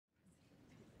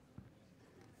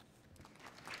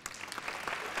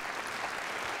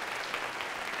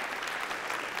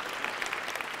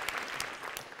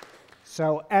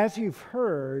So as you've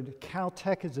heard,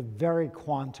 Caltech is a very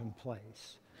quantum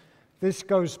place. This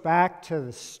goes back to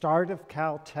the start of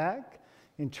Caltech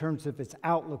in terms of its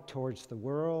outlook towards the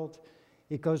world.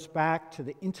 It goes back to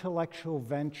the intellectual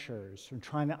ventures from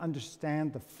trying to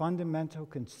understand the fundamental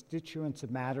constituents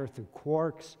of matter through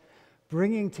quarks,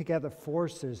 bringing together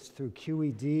forces through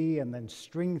QED and then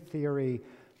string theory,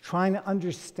 trying to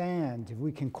understand if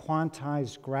we can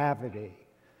quantize gravity.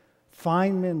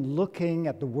 Feynman looking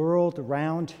at the world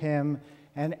around him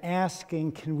and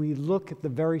asking, can we look at the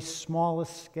very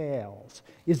smallest scales?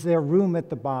 Is there room at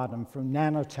the bottom for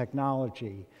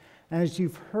nanotechnology? And as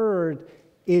you've heard,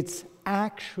 its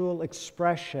actual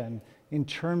expression in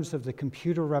terms of the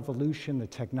computer revolution, the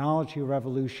technology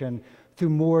revolution, through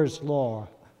Moore's law.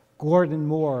 Gordon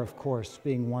Moore, of course,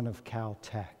 being one of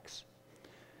Caltech's.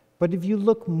 But if you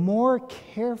look more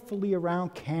carefully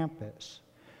around campus,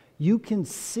 you can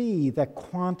see that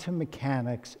quantum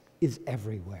mechanics is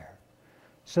everywhere.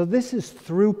 So this is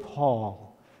Through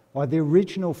Paul, or the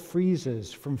original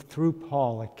friezes from Through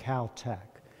Paul at Caltech.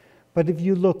 But if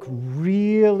you look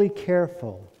really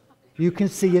careful, you can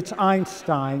see it's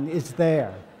Einstein is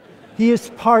there. He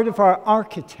is part of our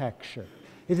architecture.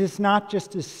 It is not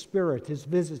just his spirit, his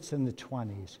visits in the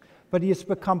 20s, but he has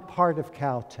become part of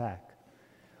Caltech.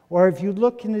 Or if you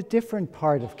look in a different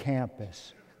part of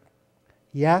campus,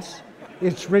 yes,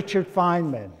 it's Richard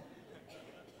Feynman.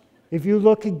 If you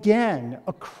look again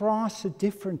across a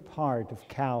different part of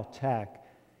Caltech,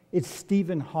 it's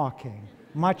Stephen Hawking,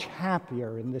 much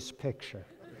happier in this picture.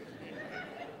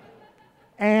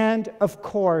 And of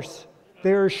course,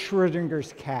 there's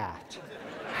Schrödinger's cat,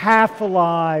 half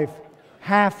alive,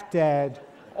 half dead,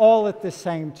 all at the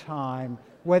same time,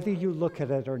 whether you look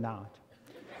at it or not.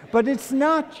 But it's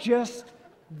not just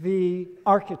the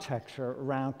architecture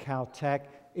around Caltech,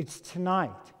 it's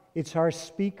tonight, it's our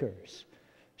speakers.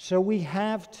 So we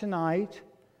have tonight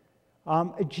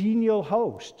a genial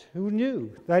host who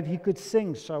knew that he could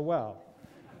sing so well.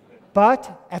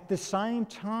 But at the same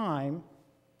time,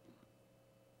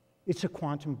 it's a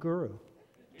quantum guru.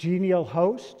 Genial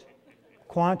host,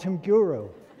 quantum guru,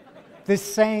 the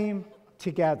same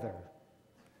together.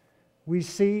 We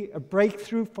see a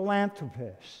breakthrough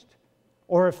philanthropist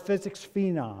or a physics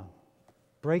phenom.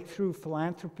 Breakthrough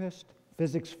philanthropist,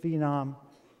 physics phenom,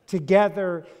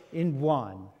 together in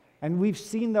one. And we've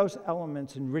seen those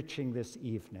elements enriching this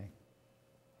evening.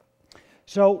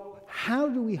 So how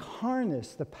do we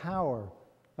harness the power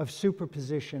of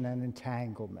superposition and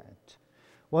entanglement?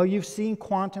 Well, you've seen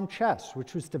quantum chess,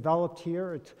 which was developed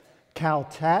here at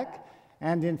Caltech.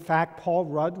 And in fact, Paul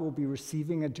Rudd will be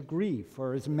receiving a degree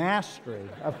for his mastery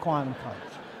of quantum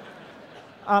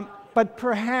chess. But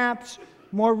perhaps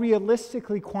more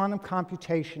realistically, quantum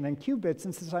computation and qubits,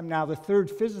 and since I'm now the third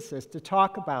physicist to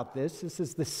talk about this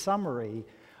is the summary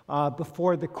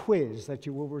before the quiz that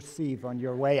you will receive on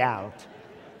your way out.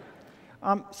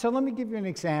 So let me give you an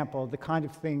example of the kind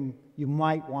of thing you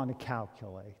might want to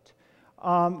calculate.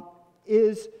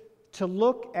 Is to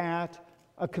look at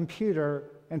a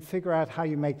computer and figure out how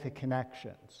you make the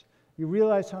connections. You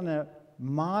realize on a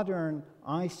modern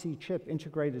IC chip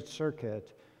integrated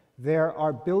circuit, there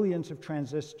are billions of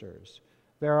transistors.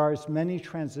 There are as many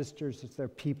transistors as there are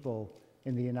people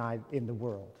in the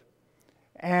world.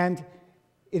 And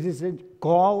it is a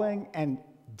galling and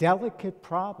delicate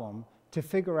problem to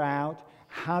figure out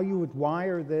how you would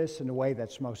wire this in a way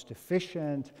that's most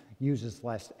efficient, uses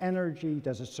less energy,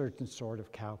 does a certain sort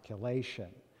of calculation.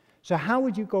 So how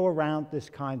would you go around this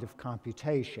kind of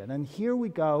computation? And here we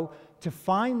go to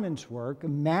Feynman's work,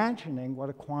 imagining what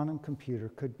a quantum computer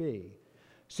could be.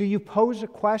 So you pose a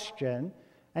question,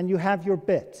 and you have your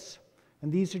bits.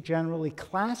 And these are generally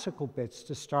classical bits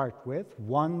to start with,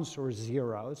 ones or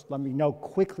zeros. Let me know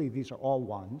quickly these are all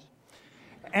ones.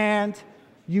 And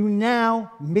you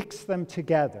now mix them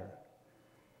together.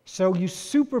 So you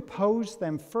superpose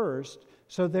them first,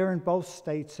 so they're in both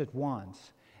states at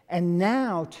once. And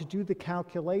now, to do the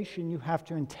calculation, you have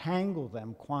to entangle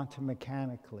them quantum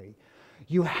mechanically.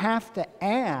 You have to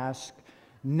ask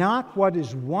not what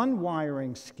is one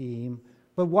wiring scheme,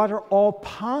 but what are all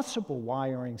possible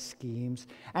wiring schemes,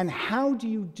 and how do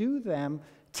you do them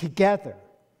together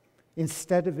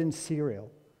instead of in serial?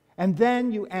 And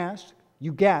then you ask,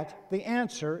 you get the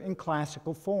answer in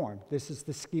classical form. This is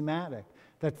the schematic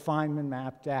that Feynman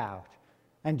mapped out,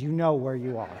 and you know where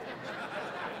you are.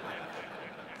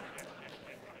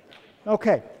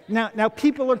 Okay, now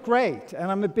people are great,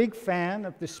 and I'm a big fan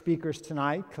of the speakers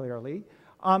tonight, clearly,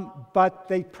 but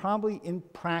they probably in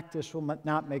practice will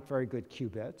not make very good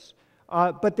qubits.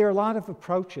 But there are a lot of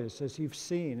approaches, as you've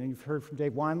seen, and you've heard from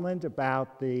Dave Wineland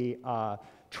about the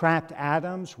Trapped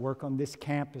atoms work on this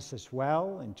campus as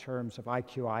well in terms of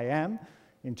IQIM,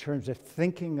 in terms of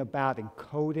thinking about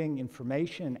encoding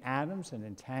information in atoms and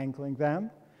entangling them.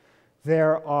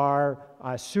 There are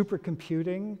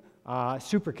superconducting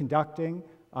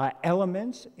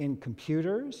elements in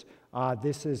computers.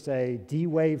 This is a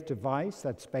D-wave device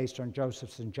that's based on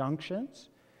Josephson junctions.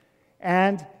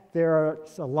 And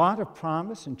there's a lot of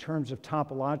promise in terms of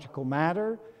topological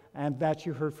matter, and that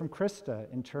you heard from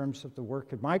Krista in terms of the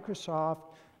work at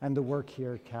Microsoft and the work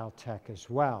here at Caltech as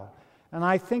well. And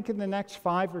I think in the next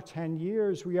 5 or 10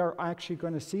 years, we are actually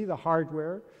going to see the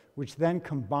hardware, which then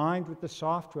combined with the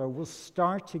software will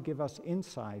start to give us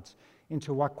insights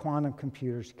into what quantum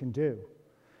computers can do.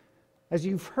 As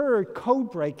you've heard,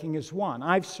 code breaking is one.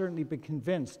 I've certainly been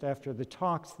convinced after the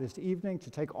talks this evening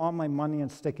to take all my money and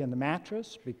stick it in the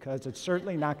mattress, because it's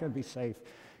certainly not going to be safe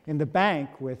in the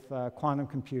bank with quantum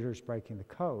computers breaking the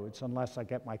codes, unless I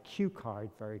get my cue card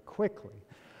very quickly.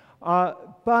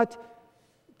 But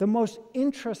the most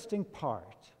interesting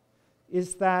part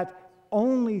is that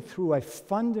only through a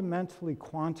fundamentally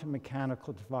quantum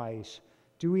mechanical device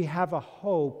do we have a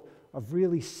hope of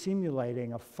really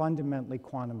simulating a fundamentally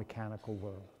quantum mechanical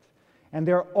world. And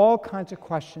there are all kinds of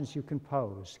questions you can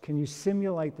pose. Can you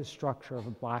simulate the structure of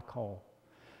a black hole?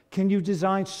 Can you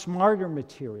design smarter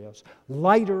materials,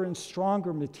 lighter and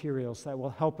stronger materials that will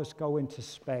help us go into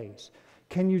space?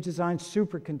 Can you design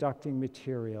superconducting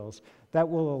materials that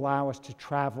will allow us to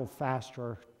travel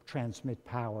faster, transmit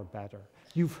power better?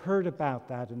 You've heard about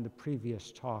that in the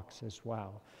previous talks as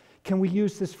well. Can we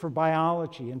use this for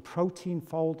biology and protein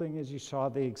folding, as you saw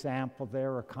the example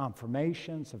there, or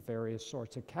conformations of various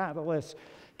sorts of catalysts?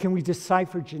 Can we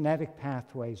decipher genetic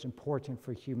pathways important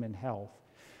for human health?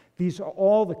 These are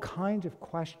all the kind of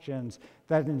questions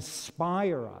that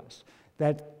inspire us,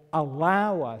 that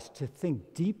allow us to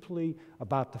think deeply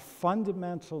about the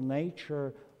fundamental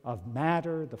nature of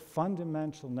matter, the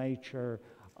fundamental nature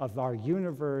of our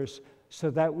universe, so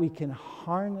that we can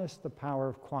harness the power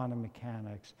of quantum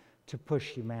mechanics to push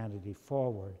humanity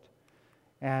forward.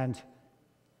 And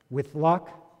with luck,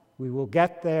 we will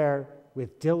get there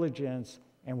with diligence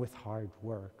and with hard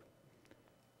work.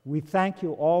 We thank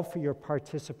you all for your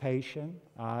participation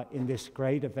in this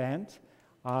great event,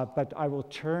 but I will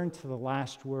turn to the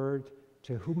last word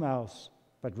to whom else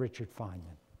but Richard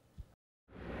Feynman.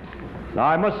 Now,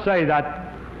 I must say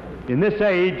that in this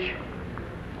age,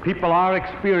 people are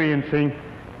experiencing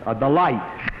a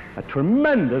delight, a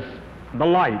tremendous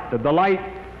delight, the delight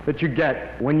that you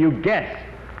get when you guess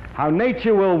how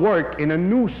nature will work in a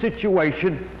new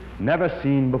situation never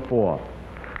seen before.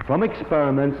 From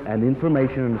experiments and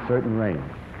information in a certain range,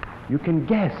 you can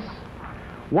guess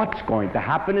what's going to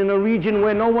happen in a region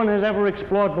where no one has ever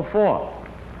explored before.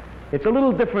 It's a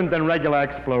little different than regular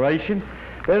exploration.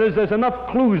 There's enough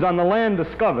clues on the land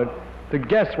discovered to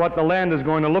guess what the land is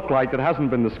going to look like that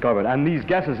hasn't been discovered. And these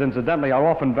guesses, incidentally, are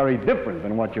often very different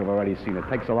than what you've already seen. It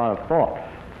takes a lot of thought.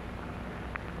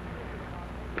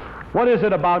 What is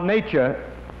it about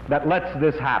nature that lets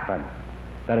this happen,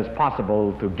 that is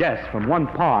possible to guess from one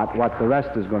part what the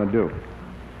rest is going to do?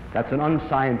 That's an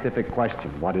unscientific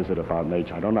question. What is it about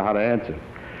nature? I don't know how to answer it.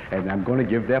 And I'm going to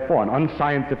give, therefore, an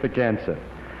unscientific answer.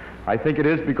 I think it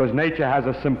is because nature has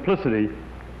a simplicity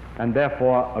and,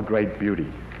 therefore, a great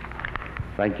beauty.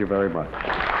 Thank you very much.